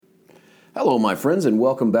Hello, my friends, and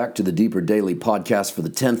welcome back to the Deeper Daily podcast for the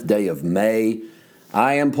 10th day of May.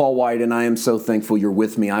 I am Paul White, and I am so thankful you're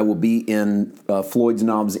with me. I will be in Floyd's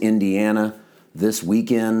Knobs, Indiana this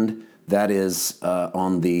weekend. That is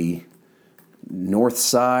on the north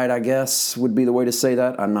side, I guess, would be the way to say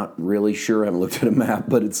that. I'm not really sure. I haven't looked at a map,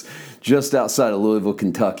 but it's just outside of Louisville,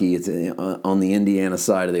 Kentucky. It's on the Indiana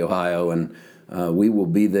side of the Ohio, and we will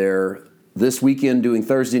be there this weekend doing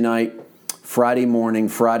Thursday night, Friday morning,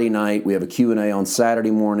 Friday night. We have a Q&A on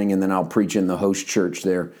Saturday morning, and then I'll preach in the host church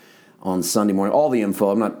there on Sunday morning. All the info,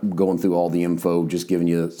 I'm not going through all the info, just giving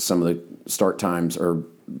you some of the start times or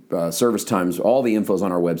service times. All the info is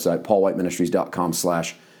on our website,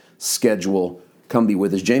 paulwhiteministries.com/schedule. Come be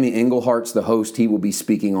with us. Jamie Englehart's the host. He will be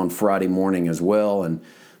speaking on Friday morning as well, and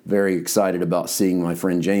very excited about seeing my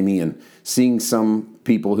friend Jamie and seeing some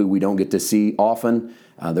people who we don't get to see often.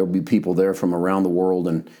 There will be people there from around the world,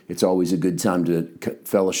 and it's always a good time to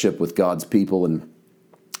fellowship with God's people and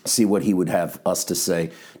see what he would have us to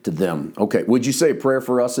say to them. Okay, would you say a prayer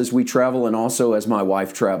for us as we travel? And also as my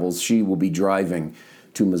wife travels, she will be driving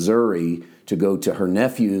to Missouri to go to her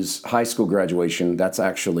nephew's high school graduation. That's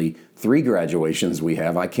actually 3 graduations we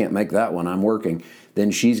have. I can't make that one. I'm working.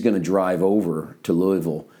 Then she's going to drive over to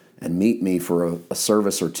Louisville and meet me for a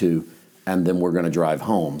service or two, and then we're going to drive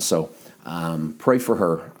home. So pray for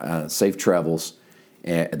her, safe travels,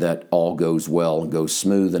 that all goes well and goes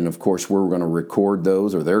smooth. And of course, we're going to record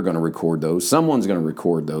those, or they're going to record those. Someone's going to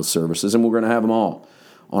record those services, and we're going to have them all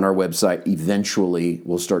on our website. Eventually,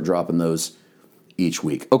 we'll start dropping those each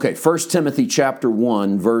week. Okay, 1 Timothy chapter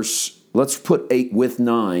 1, verse, let's put 8 with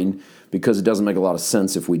 9, because it doesn't make a lot of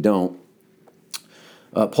sense if we don't.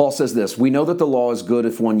 Paul says this: we know that the law is good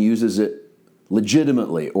if one uses it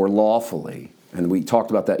legitimately or lawfully. And we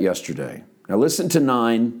talked about that yesterday. Now listen to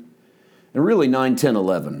 9, and really 9, 10,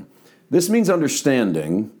 11. This means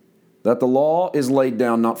understanding that the law is laid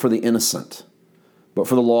down not for the innocent, but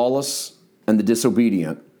for the lawless and the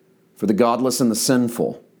disobedient, for the godless and the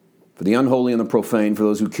sinful, for the unholy and the profane, for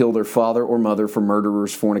those who kill their father or mother, for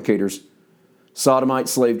murderers, fornicators,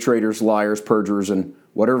 sodomites, slave traders, liars, perjurers, and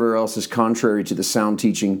whatever else is contrary to the sound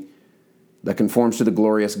teaching that conforms to the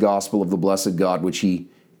glorious gospel of the blessed God, which he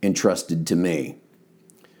entrusted to me.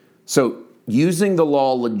 So using the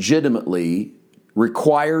law legitimately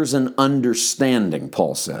requires an understanding,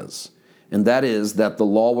 Paul says, and that is that the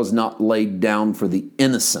law was not laid down for the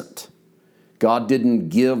innocent. God didn't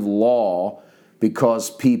give law because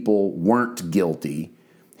people weren't guilty.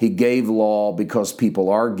 He gave law because people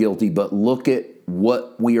are guilty, but look at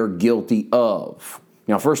what we are guilty of.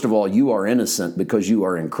 Now, first of all, you are innocent because you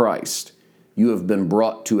are in Christ. You have been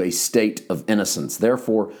brought to a state of innocence.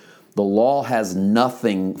 Therefore, the law has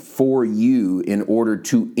nothing for you in order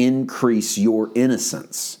to increase your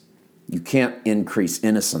innocence. You can't increase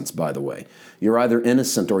innocence, by the way. You're either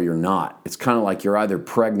innocent or you're not. It's kind of like you're either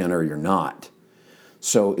pregnant or you're not.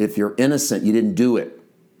 So if you're innocent, you didn't do it.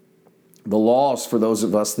 The law is for those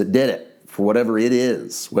of us that did it, for whatever it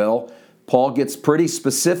is. Well, Paul gets pretty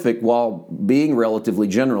specific while being relatively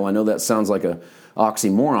general. I know that sounds like a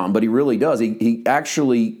oxymoron, but he really does. He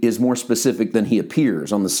actually is more specific than he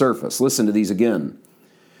appears on the surface. Listen to these again.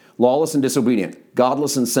 Lawless and disobedient,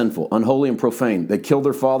 godless and sinful, unholy and profane. They kill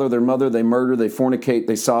their father, their mother, they murder, they fornicate,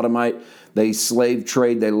 they sodomite, they slave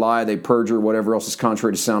trade, they lie, they perjure, whatever else is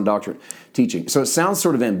contrary to sound doctrine, teaching. So it sounds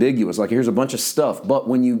sort of ambiguous, like here's a bunch of stuff, but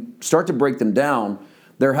when you start to break them down,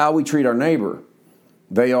 they're how we treat our neighbor.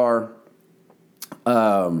 They are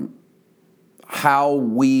how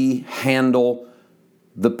we handle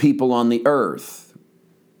the people on the earth.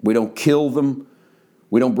 We don't kill them.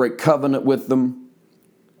 We don't break covenant with them.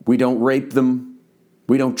 We don't rape them.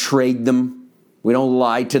 We don't trade them. We don't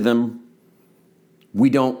lie to them. We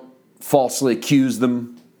don't falsely accuse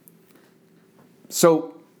them.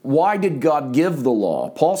 So why did God give the law?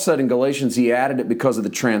 Paul said in Galatians he added it because of the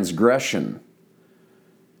transgression.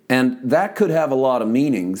 And that could have a lot of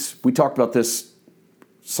meanings. We talked about this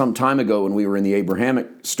some time ago when we were in the Abrahamic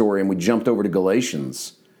story and we jumped over to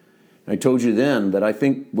Galatians. I told you then that I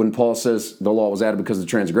think when Paul says the law was added because of the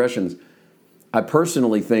transgressions, I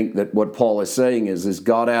personally think that what Paul is saying is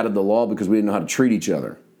God added the law because we didn't know how to treat each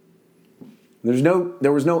other.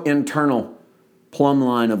 There was no internal plumb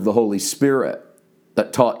line of the Holy Spirit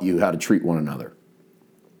that taught you how to treat one another.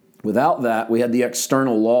 Without that, we had the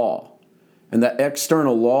external law. And that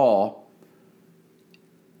external law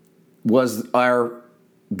was our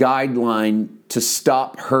guideline to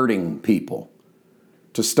stop hurting people,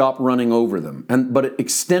 to stop running over them. But it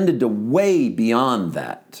extended to way beyond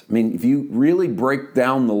that. I mean, if you really break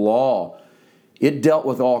down the law, it dealt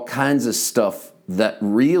with all kinds of stuff that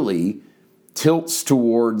really tilts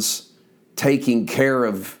towards taking care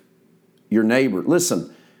of your neighbor.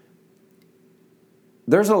 Listen,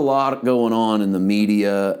 there's a lot going on in the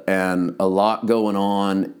media and a lot going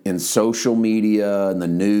on in social media and the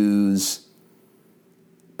news.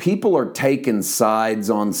 People are taking sides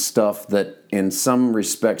on stuff that in some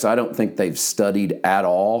respects I don't think they've studied at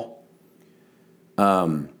all.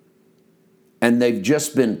 And they've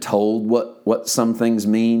just been told what some things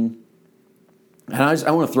mean. And I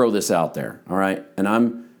want to throw this out there, all right? And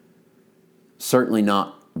I'm certainly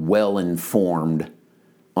not well informed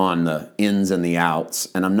on the ins and the outs,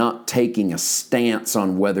 and I'm not taking a stance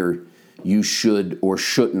on whether you should or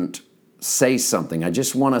shouldn't say something. I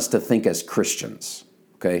just want us to think as Christians,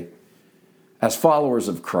 okay? As followers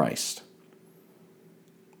of Christ.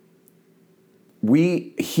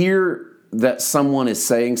 We hear that someone is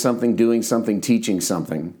saying something, doing something, teaching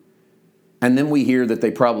something, and then we hear that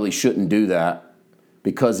they probably shouldn't do that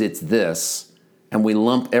because it's this, and we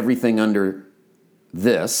lump everything under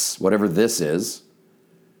this, whatever this is.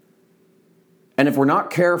 And if we're not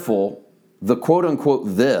careful, the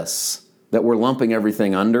quote-unquote this that we're lumping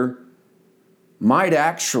everything under might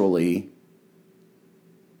actually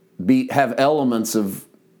have elements of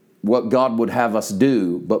what God would have us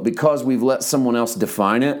do, but because we've let someone else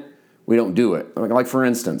define it, we don't do it. Like for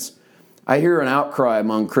instance, I hear an outcry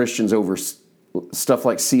among Christians over stuff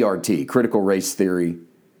like CRT, critical race theory,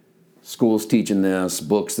 schools teaching this,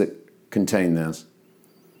 books that contain this.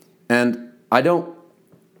 And I don't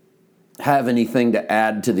have anything to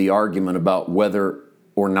add to the argument about whether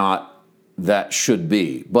or not that should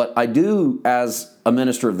be. But I do, as a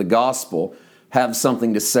minister of the gospel, have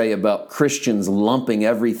something to say about Christians lumping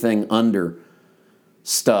everything under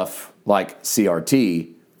stuff like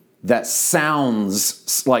CRT that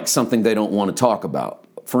sounds like something they don't want to talk about.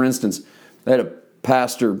 For instance, I had a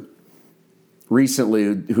pastor recently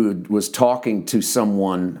who was talking to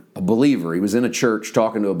someone, a believer. He was in a church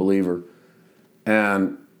talking to a believer,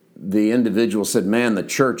 and the individual said, "Man, the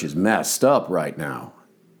church is messed up right now.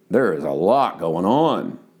 There is a lot going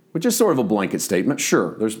on," which is sort of a blanket statement.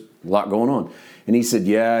 Sure, there's a lot going on. And he said,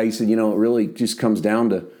 it really just comes down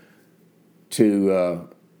to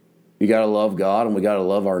you got to love God and we got to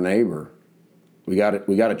love our neighbor. We got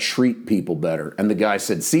to treat people better. And the guy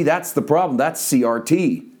said, "See, that's the problem. That's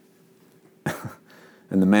CRT."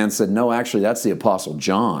 And the man said, "No, actually, that's the Apostle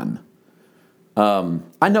John."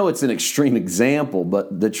 I know it's an extreme example,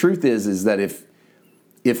 but the truth is that if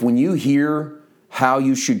when you hear how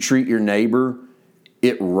you should treat your neighbor,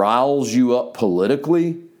 it riles you up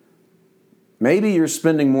politically, maybe you're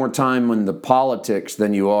spending more time in the politics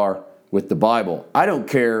than you are with the Bible. I don't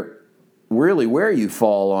care really where you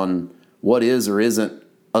fall on what is or isn't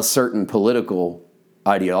a certain political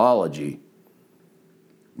ideology.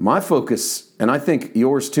 My focus, and I think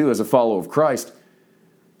yours too as a follower of Christ,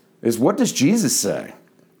 is what does Jesus say?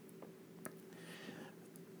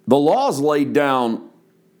 The law was laid down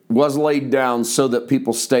so that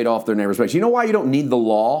people stayed off their neighbor's backs. You know why you don't need the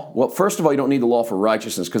law? Well, first of all, you don't need the law for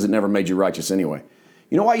righteousness because it never made you righteous anyway.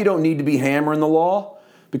 You know why you don't need to be hammering the law?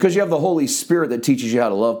 Because you have the Holy Spirit that teaches you how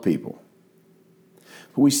to love people.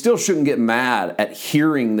 But we still shouldn't get mad at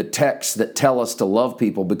hearing the texts that tell us to love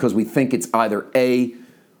people because we think it's either A,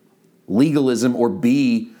 legalism, or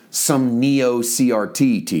B, some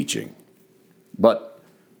neo-CRT teaching. But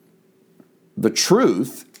the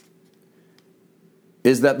truth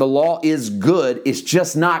is that the law is good. It's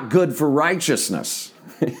just not good for righteousness.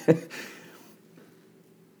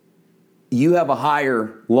 You have a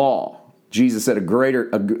higher law. Jesus said,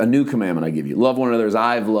 a new commandment I give you. Love one another as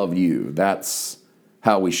I've loved you. That's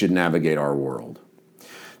how we should navigate our world.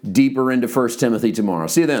 Deeper into 1 Timothy tomorrow.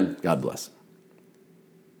 See you then. God bless.